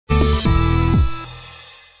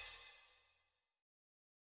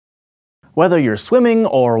Whether you're swimming,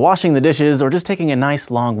 or washing the dishes, or just taking a nice,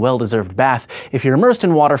 long, well-deserved bath, if you're immersed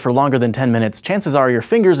in water for longer than 10 minutes, chances are your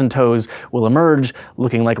fingers and toes will emerge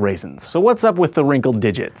looking like raisins. So what's up with the wrinkled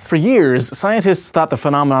digits? For years, scientists thought the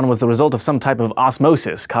phenomenon was the result of some type of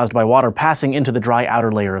osmosis caused by water passing into the dry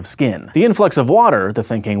outer layer of skin. The influx of water, the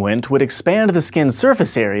thinking went, would expand the skin's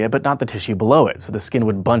surface area but not the tissue below it, so the skin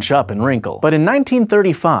would bunch up and wrinkle. But in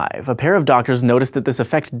 1935, a pair of doctors noticed that this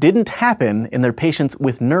effect didn't happen in their patients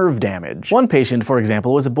with nerve damage. One patient, for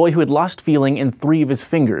example, was a boy who had lost feeling in 3 of his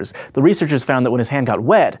fingers. The researchers found that when his hand got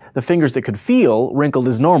wet, the fingers that could feel wrinkled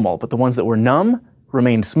as normal, but the ones that were numb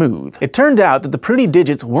remained smooth. It turned out that the pruny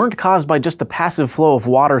digits weren't caused by just the passive flow of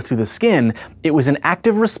water through the skin, it was an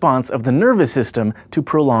active response of the nervous system to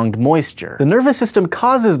prolonged moisture. The nervous system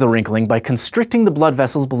causes the wrinkling by constricting the blood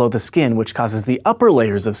vessels below the skin, which causes the upper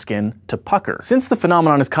layers of skin to pucker. Since the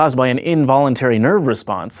phenomenon is caused by an involuntary nerve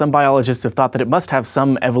response, some biologists have thought that it must have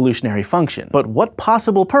some evolutionary function. But what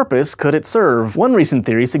possible purpose could it serve? One recent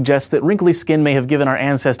theory suggests that wrinkly skin may have given our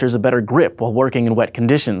ancestors a better grip while working in wet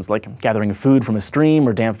conditions, like gathering food from a stream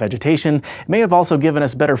or damp vegetation. It may have also given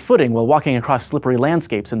us better footing while walking across slippery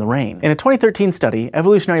landscapes in the rain. In a 2013 study,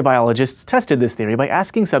 evolutionary biologists tested this theory by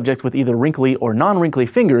asking subjects with either wrinkly or non-wrinkly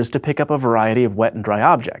fingers to pick up a variety of wet and dry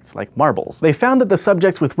objects, like marbles. They found that the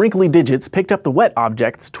subjects with wrinkly digits picked up the wet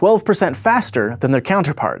objects 12% faster than their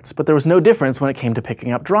counterparts, but there was no difference when it came to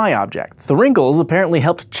picking up dry objects. The wrinkles apparently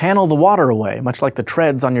helped channel the water away, much like the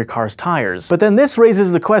treads on your car's tires. But then this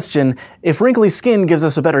raises the question, if wrinkly skin gives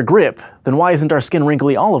us a better grip, then why isn't our skin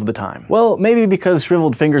wrinkly all of the time? Well, maybe because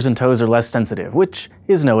shriveled fingers and toes are less sensitive, which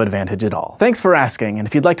is no advantage at all. Thanks for asking, and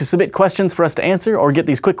if you'd like to submit questions for us to answer or get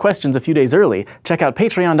these quick questions a few days early, check out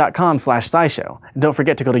patreon.com/SciShow. And don't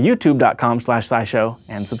forget to go to youtube.com/SciShow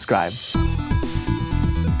and subscribe.